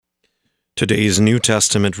Today's New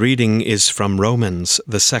Testament reading is from Romans,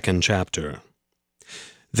 the 2nd chapter.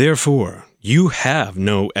 Therefore, you have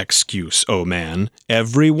no excuse, O man,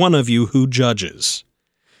 every one of you who judges.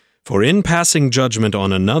 For in passing judgment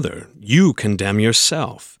on another, you condemn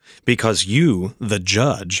yourself, because you, the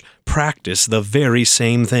judge, practice the very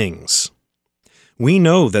same things. We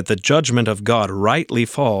know that the judgment of God rightly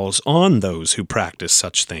falls on those who practice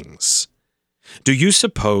such things. Do you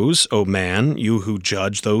suppose, O man, you who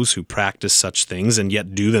judge those who practice such things and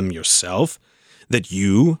yet do them yourself, that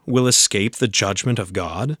you will escape the judgment of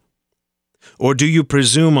God? Or do you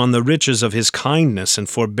presume on the riches of his kindness and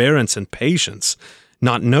forbearance and patience,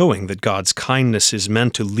 not knowing that God's kindness is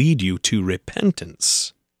meant to lead you to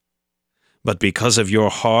repentance? But because of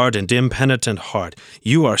your hard and impenitent heart,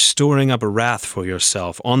 you are storing up wrath for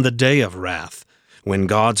yourself on the day of wrath, when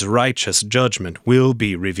God's righteous judgment will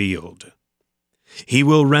be revealed. He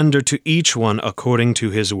will render to each one according to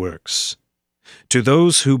his works. To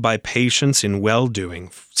those who by patience in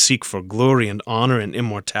well-doing seek for glory and honor and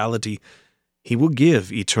immortality, he will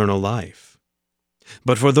give eternal life.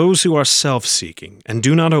 But for those who are self-seeking and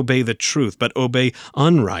do not obey the truth but obey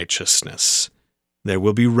unrighteousness, there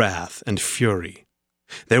will be wrath and fury.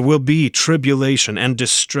 There will be tribulation and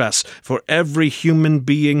distress for every human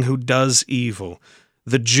being who does evil,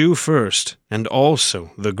 the Jew first and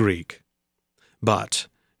also the Greek. But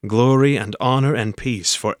glory and honor and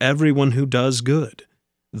peace for everyone who does good,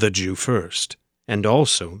 the Jew first, and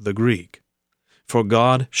also the Greek. For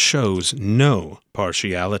God shows no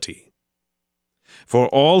partiality. For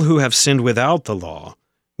all who have sinned without the law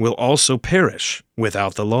will also perish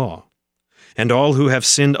without the law, and all who have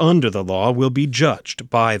sinned under the law will be judged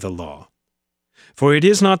by the law. For it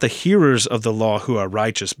is not the hearers of the law who are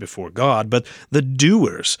righteous before God, but the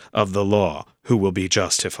doers of the law who will be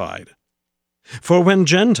justified. For when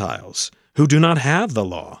Gentiles, who do not have the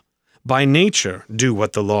law, by nature do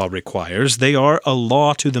what the law requires, they are a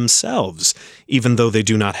law to themselves, even though they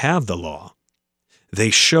do not have the law.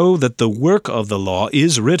 They show that the work of the law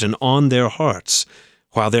is written on their hearts,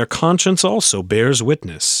 while their conscience also bears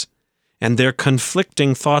witness, and their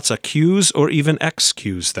conflicting thoughts accuse or even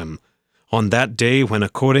excuse them, on that day when,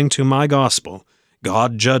 according to my gospel,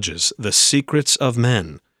 God judges the secrets of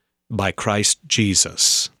men by Christ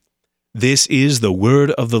Jesus. This is the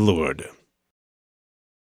word of the Lord.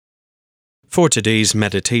 For today's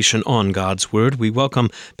meditation on God's Word, we welcome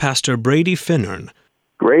Pastor Brady Finnern.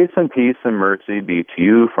 Grace and peace and mercy be to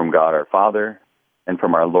you from God our Father and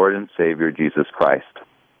from our Lord and Savior Jesus Christ.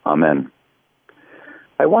 Amen.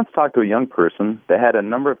 I once talked to a young person that had a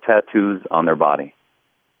number of tattoos on their body.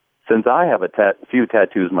 Since I have a few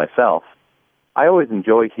tattoos myself, I always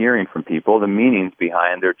enjoy hearing from people the meanings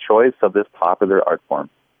behind their choice of this popular art form.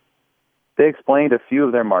 They explained a few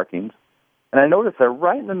of their markings, and I noticed that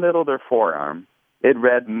right in the middle of their forearm, it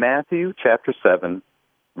read Matthew chapter 7,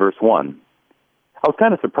 verse 1. I was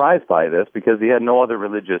kind of surprised by this because he had no other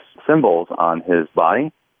religious symbols on his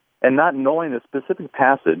body, and not knowing the specific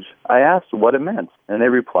passage, I asked what it meant, and they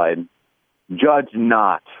replied, "Judge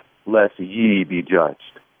not, lest ye be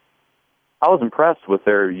judged." I was impressed with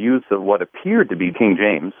their use of what appeared to be King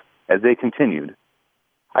James as they continued.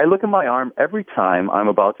 I look at my arm every time I'm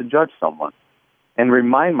about to judge someone and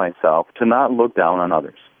remind myself to not look down on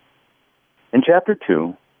others. In chapter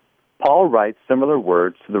 2, Paul writes similar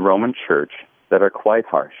words to the Roman church that are quite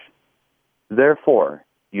harsh. Therefore,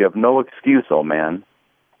 you have no excuse, O man,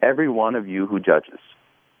 every one of you who judges.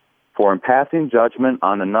 For in passing judgment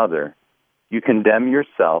on another, you condemn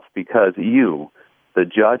yourself because you, the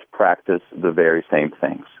judge, practice the very same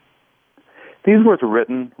things. These words were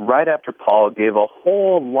written right after Paul gave a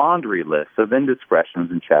whole laundry list of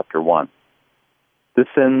indiscretions in chapter 1. The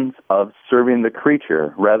sins of serving the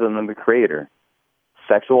creature rather than the Creator,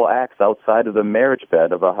 sexual acts outside of the marriage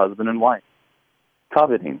bed of a husband and wife,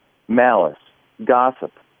 coveting, malice,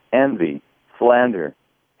 gossip, envy, slander,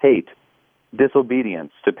 hate,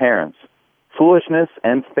 disobedience to parents, foolishness,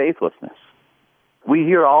 and faithlessness. We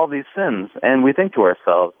hear all these sins and we think to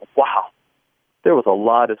ourselves, wow, there was a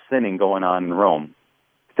lot of sinning going on in Rome.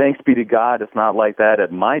 Thanks be to God it's not like that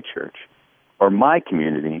at my church or my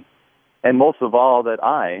community, and most of all that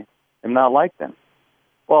I am not like them.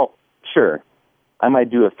 Well, sure, I might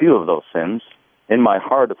do a few of those sins, in my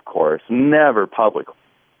heart, of course, never publicly.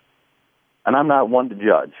 And I'm not one to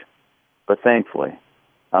judge, but thankfully,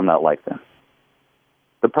 I'm not like them.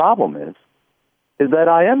 The problem is that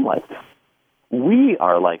I am like them. We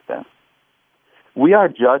are like them. We are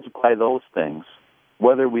judged by those things,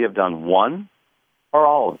 whether we have done one or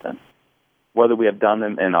all of them, whether we have done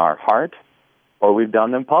them in our heart or we've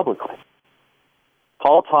done them publicly.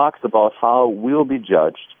 Paul talks about how we'll be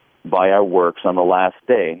judged by our works on the last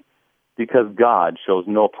day, because God shows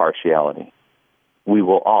no partiality. We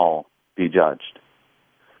will all be judged.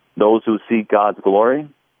 Those who seek God's glory,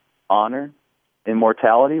 honor,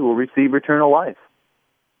 immortality will receive eternal life.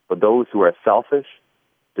 But those who are selfish,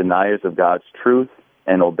 deniers of God's truth,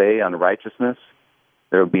 and obey unrighteousness,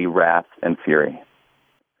 there will be wrath and fury.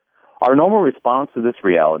 Our normal response to this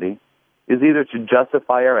reality is either to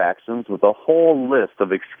justify our actions with a whole list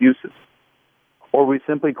of excuses, or we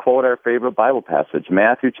simply quote our favorite Bible passage,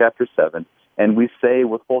 Matthew chapter 7, and we say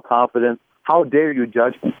with full confidence, "How dare you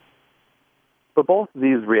judge me?" But both of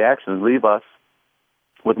these reactions leave us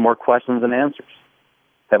with more questions than answers.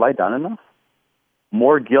 Have I done enough?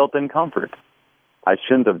 More guilt than comfort. I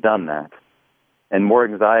shouldn't have done that. And more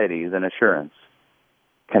anxiety than assurance.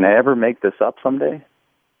 Can I ever make this up someday?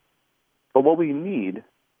 But what we need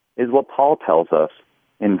is what Paul tells us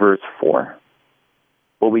in verse 4.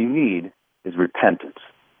 What we need is repentance.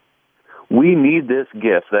 We need this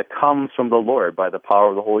gift that comes from the Lord by the power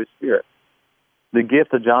of the Holy Spirit. The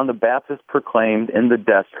gift that John the Baptist proclaimed in the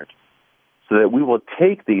desert, so that we will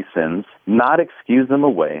take these sins, not excuse them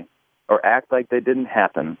away, or act like they didn't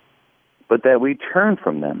happen, but that we turn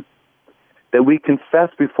from them, that we confess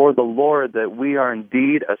before the Lord that we are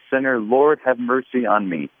indeed a sinner, Lord, have mercy on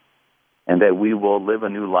me, and that we will live a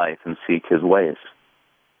new life and seek his ways.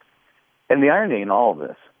 And the irony in all of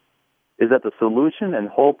this is that the solution and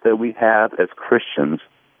hope that we have as Christians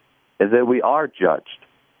is that we are judged.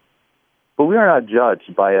 But we are not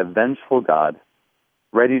judged by a vengeful God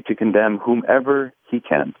ready to condemn whomever he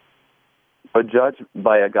can, but judged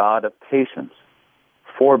by a God of patience,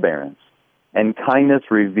 forbearance, and kindness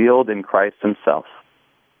revealed in Christ himself.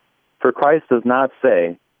 For Christ does not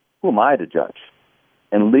say, "Who am I to judge?"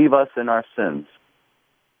 and leave us in our sins.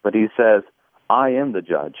 But he says, "I am the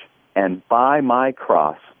judge, and by my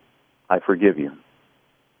cross I forgive you.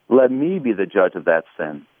 Let me be the judge of that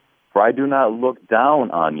sin, for I do not look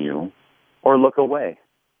down on you or look away.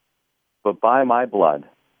 But by my blood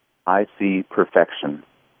I see perfection,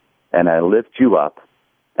 and I lift you up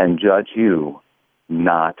and judge you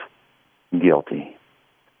not guilty."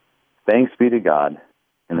 Thanks be to God.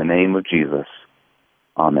 In the name of Jesus.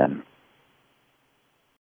 Amen.